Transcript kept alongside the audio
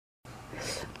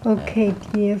Okay,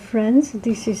 dear friends,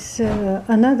 this is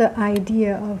another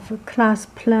idea of a class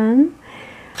plan,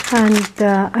 and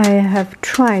I have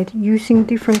tried using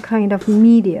different kind of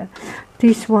media.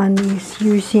 This one is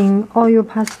using oil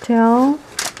pastel,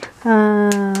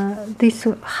 this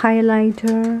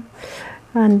highlighter,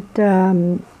 and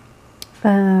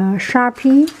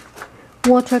Sharpie,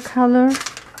 watercolor,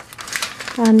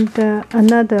 and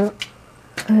another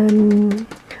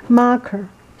marker,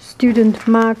 student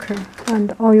marker,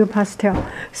 and oil pastel.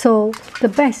 So the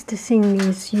best thing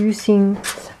is using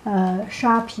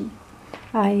Sharpie.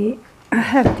 I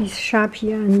have this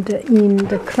Sharpie, and in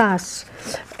the class,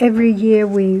 every year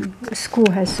school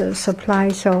has a supply,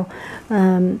 so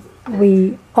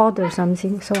we order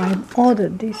something. So I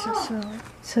ordered this.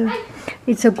 So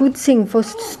it's a good thing for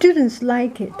students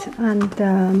like it,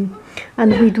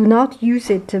 and we do not use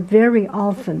it very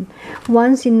often.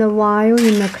 Once in a while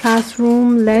in a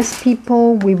classroom, less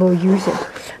people, we will use it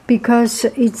because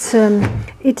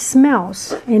it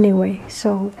smells anyway.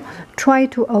 So try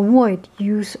to avoid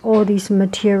use all this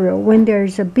material. When there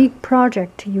is a big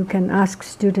project, you can ask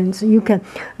students, you can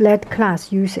let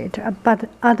class use it, but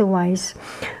otherwise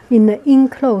in the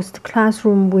enclosed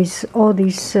classroom with all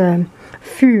this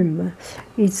film,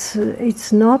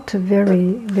 it's not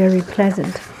very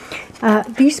pleasant.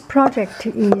 This project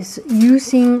is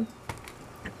using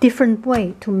different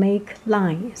way to make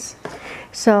lines.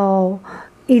 So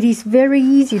it is very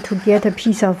easy to get a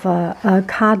piece of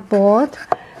cardboard.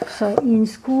 So in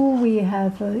school we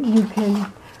have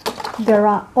there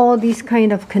are all these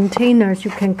kind of containers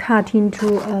you can cut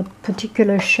into a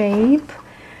particular shape.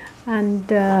 And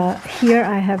here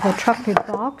I have a chocolate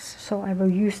box, so I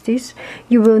will use this.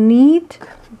 You will need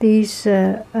this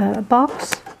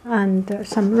box and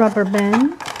some rubber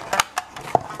band.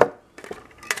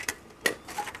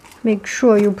 Make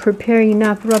sure you prepare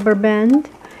enough rubber band,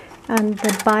 and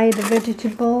buy the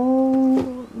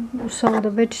vegetable. So the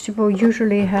vegetable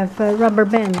usually have a rubber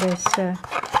band as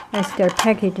their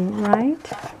packaging,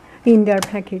 right? In their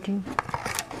packaging.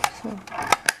 So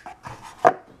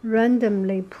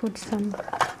randomly put some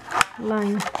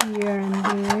line here and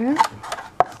there.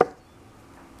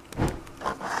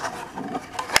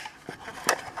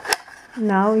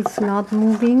 Now it's not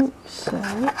moving, so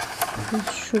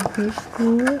this should be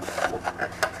good.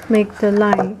 Make the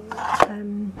line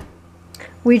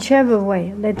whichever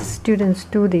way. Let students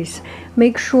do this.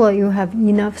 Make sure you have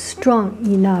enough, strong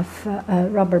enough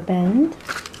rubber band,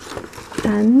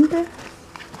 and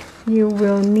you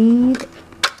will need,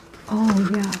 oh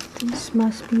yeah, this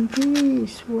must be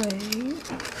this way.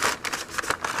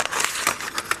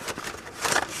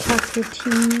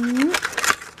 Chocolatine.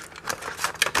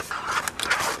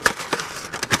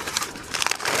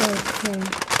 Okay.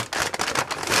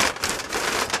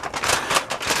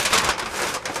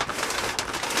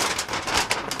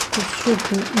 It should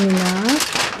be enough.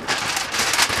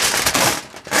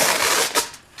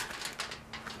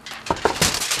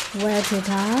 Wet it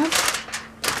up.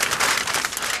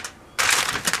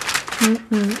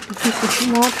 This is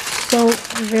not so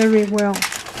very well.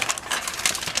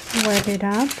 Wet it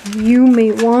up. You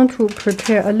may want to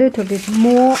prepare a little bit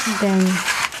more than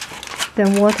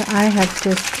what I have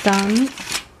just done.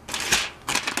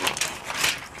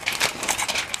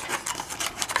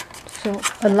 So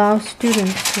allow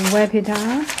students to wet it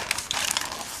up.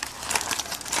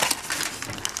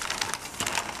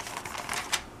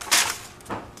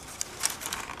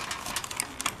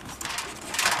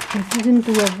 I didn't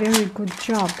do a very good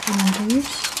job on this.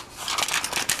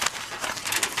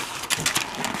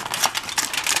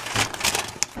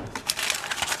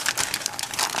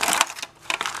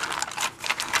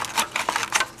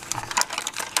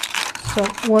 So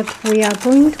what we are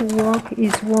going to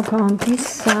work on this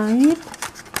side.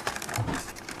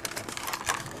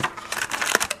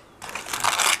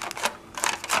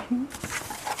 Okay.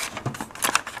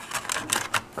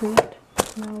 Good.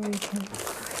 Now we can.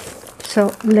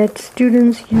 So let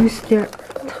students use their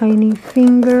tiny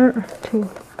finger to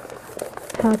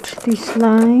touch this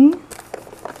line,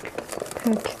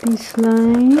 touch this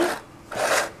line,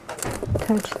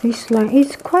 touch this line.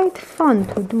 It's quite fun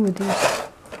to do this.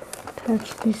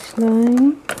 Touch this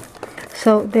line.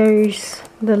 So there is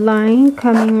the line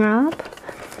coming up.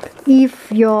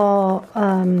 If your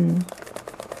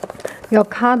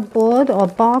cardboard or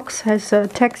box has a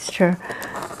texture,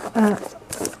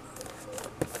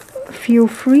 feel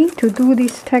free to do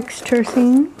this texture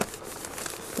thing.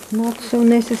 Not so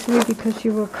necessary because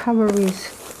you will cover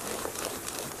with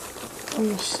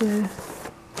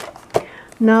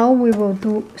now we will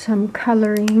do some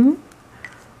coloring.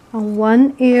 On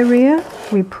one area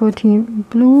we put in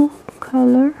blue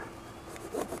color,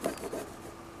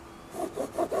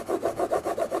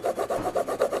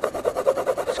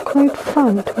 quite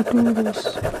fun to do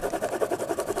this.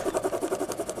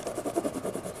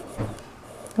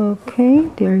 Okay,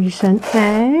 there is an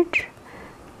edge.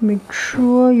 Make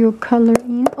sure you color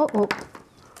in. Oh,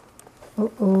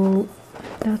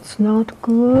 that's not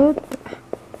good.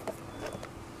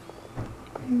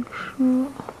 Make sure.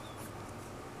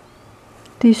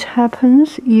 This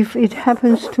happens. If it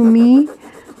happens to me,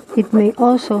 it may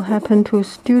also happen to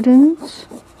students.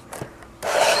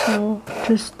 So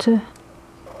just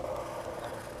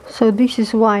so this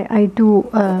is why I do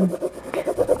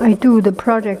the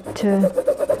project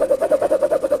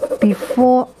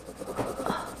before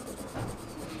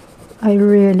I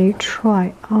really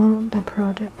try on the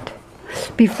project,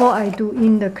 before I do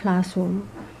in the classroom.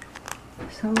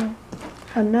 So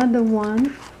another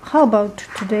one. How about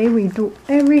today we do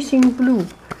everything blue,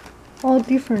 all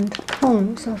different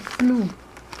tones of blue,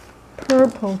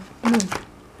 purple, blue.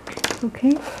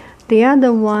 Okay, the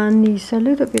other one is a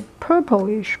little bit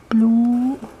purplish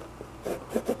blue.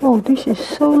 Oh, this is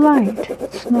so light,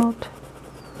 it's not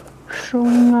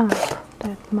showing up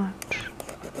that much.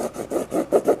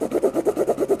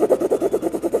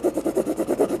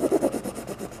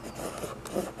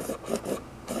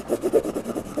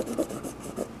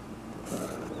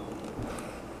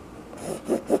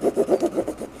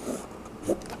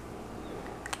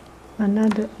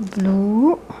 Another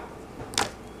blue.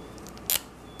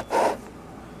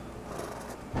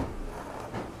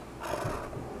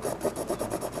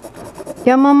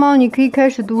羊毛毛，你可以开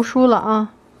始读书了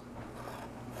啊！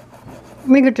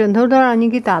那个枕头都让你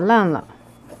给打烂了。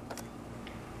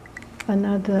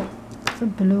Another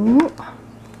blue.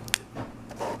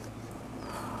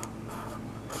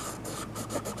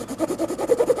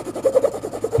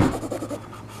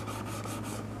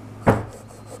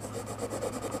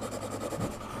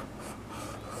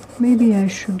 Maybe I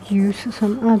should use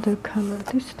some other color.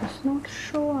 This does not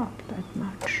show up that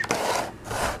much.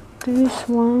 This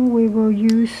one we will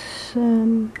use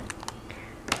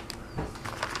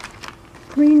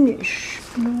greenish,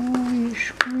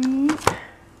 bluish green.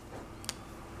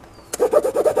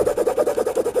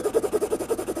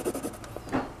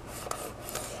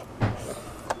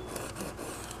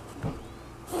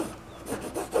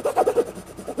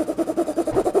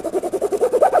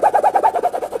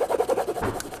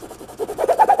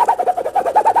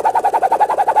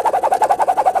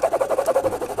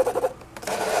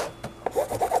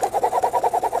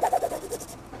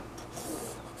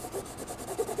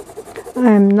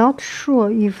 I'm not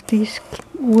sure if this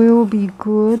will be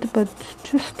good, but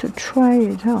just to try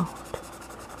it out.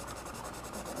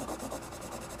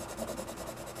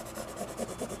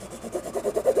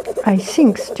 I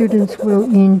think students will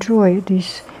enjoy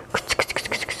this,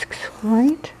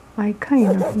 right? I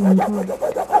kind of enjoy it.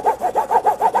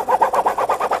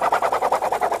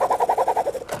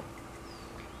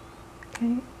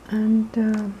 Okay, and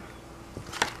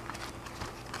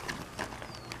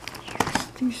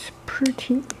use this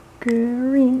pretty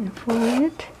green for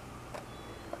it.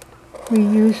 We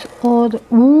use all the,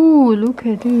 ooh, look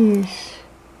at this.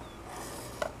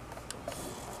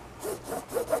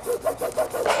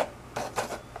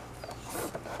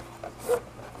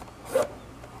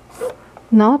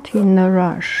 Not in a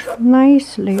rush.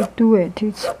 Nicely do it.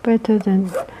 It's better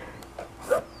than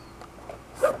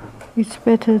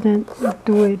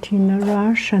do it in a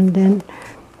rush and then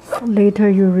later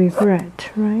you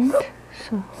regret, right?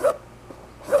 So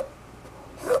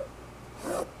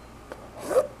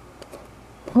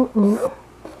uh-oh.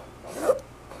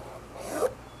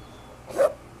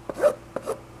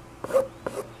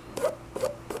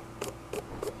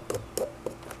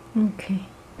 Okay.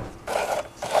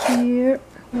 Here,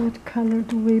 what color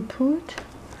do we put?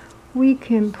 We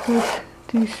can put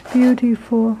this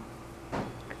beautiful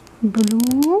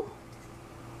blue.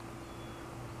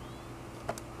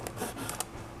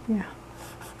 Yeah.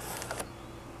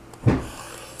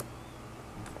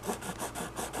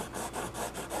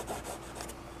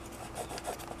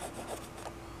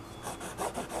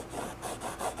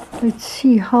 Let's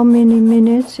see how many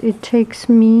minutes it takes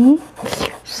me.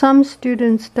 Some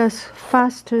students does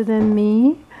faster than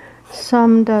me,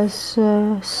 some does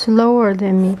slower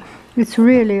than me. It's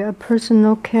really a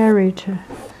personal character.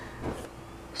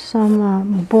 Some are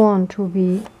born to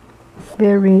be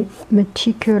very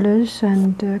meticulous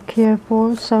and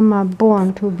careful. Some are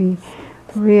born to be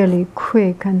really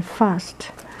quick and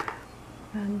fast.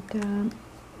 And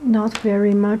not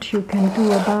very much you can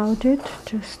do about it.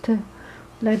 Just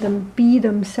let them be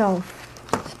themselves.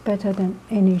 It's better than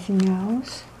anything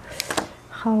else.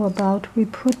 How about we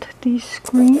put this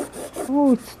green?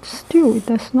 Oh, it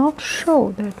does not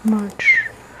show that much.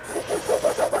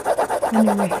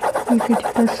 Anyway, If it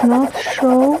does not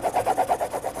show,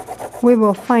 we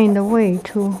will find a way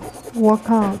to work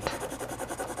out.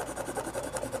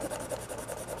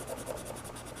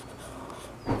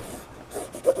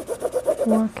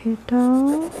 Work it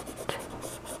out.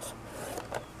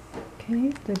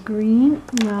 Okay, the green.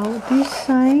 Now this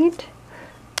side,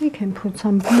 we can put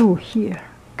some blue here,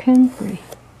 can't we?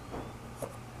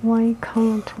 Why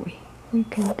can't we? We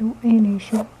can do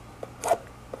anything.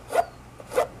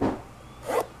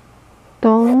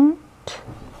 Don't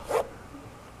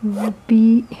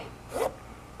be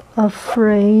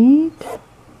afraid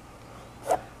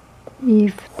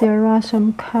if there are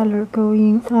some color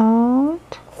going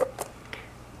out.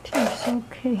 It's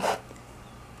okay.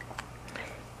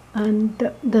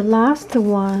 And the last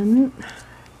one,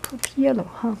 put yellow.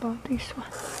 How about this one?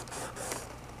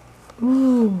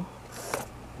 Ooh.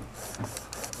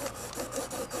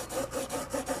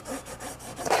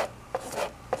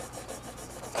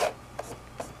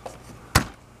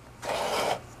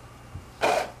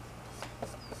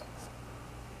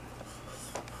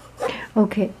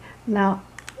 Okay, now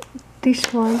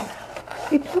this one,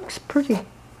 it looks pretty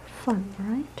fun,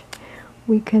 right?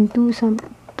 We can do some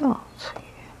dots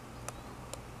here.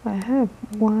 I have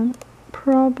one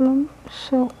problem,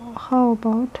 so how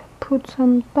about put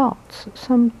some dots,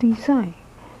 some design,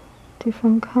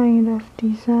 different kind of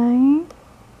design.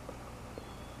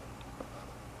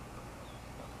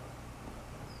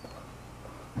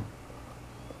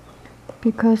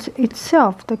 Because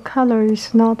itself the color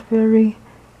is not very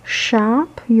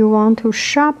sharp. You want to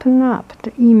sharpen up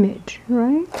the image,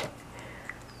 right?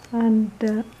 And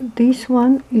this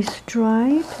one is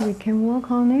dried. We can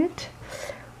work on it.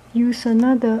 Use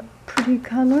another pretty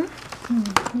color.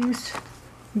 Use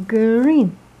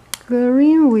green.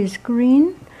 Green with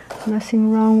green.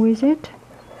 Nothing wrong with it.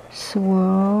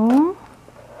 Swirl.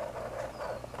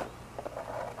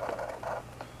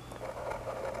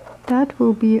 That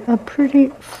will be a pretty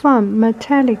fun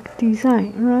metallic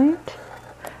design, right?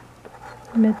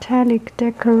 Metallic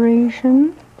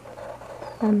decoration.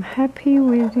 I'm happy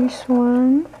with this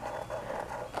one.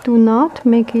 Do not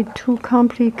make it too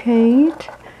complicated.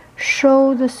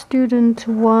 Show the student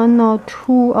one or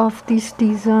two of this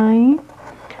design,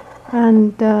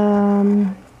 and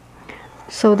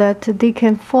so that they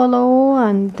can follow,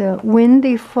 and when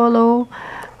they follow,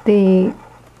 they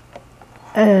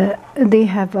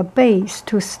have a base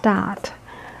to start.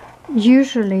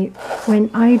 Usually when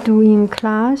I do in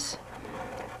class,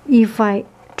 if I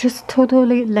just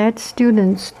totally let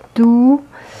students do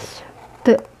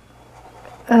the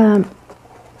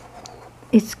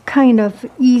it's kind of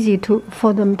easy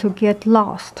for them to get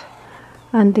lost,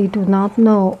 and they do not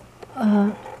know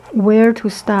where to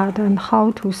start and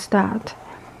how to start,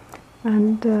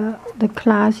 and the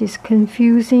class is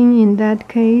confusing. In that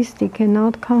case, they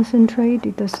cannot concentrate.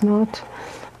 It does not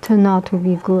turn out to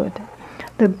be good.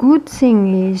 The good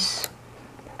thing is,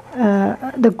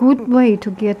 the good way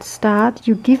to get started,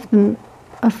 you give them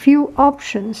a few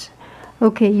options.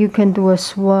 Okay, you can do a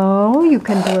swirl, you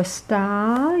can do a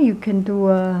star, you can do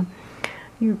a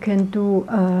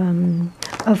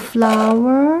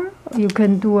flower, you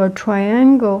can do a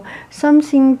triangle,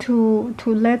 something to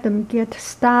let them get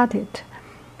started.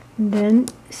 And then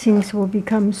things will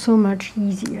become so much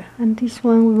easier. And this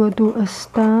one we will do a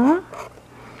star,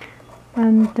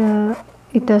 and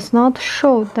it does not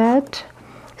show that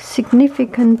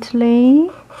significantly,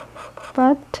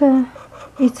 but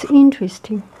it's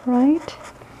interesting, right?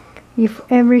 If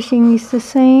everything is the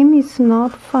same, it's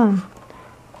not fun.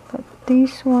 But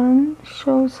this one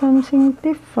shows something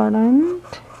different.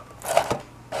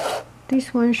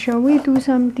 This one, shall we do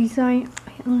some design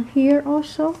on here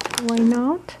also? Why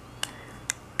not?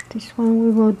 This one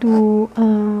we will do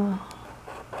a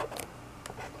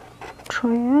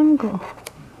triangle.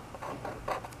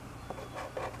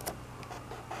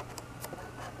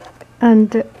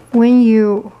 And when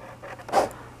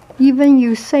even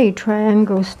you say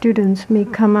triangle, students may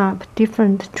come up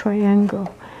different triangle,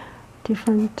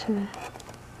 different.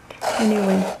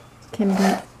 Anyway, can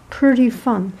be pretty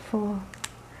fun for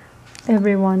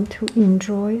everyone to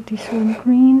enjoy. This one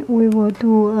green. We will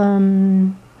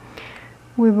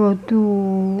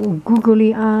do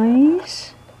googly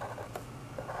eyes.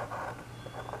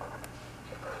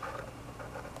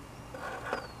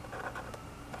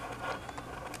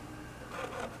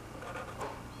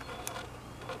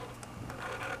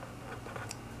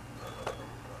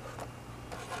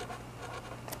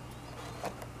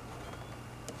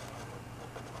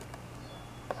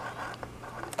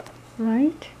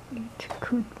 Right? It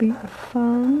could be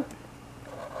fun.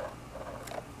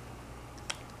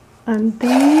 And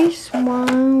this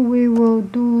one we will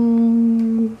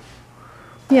do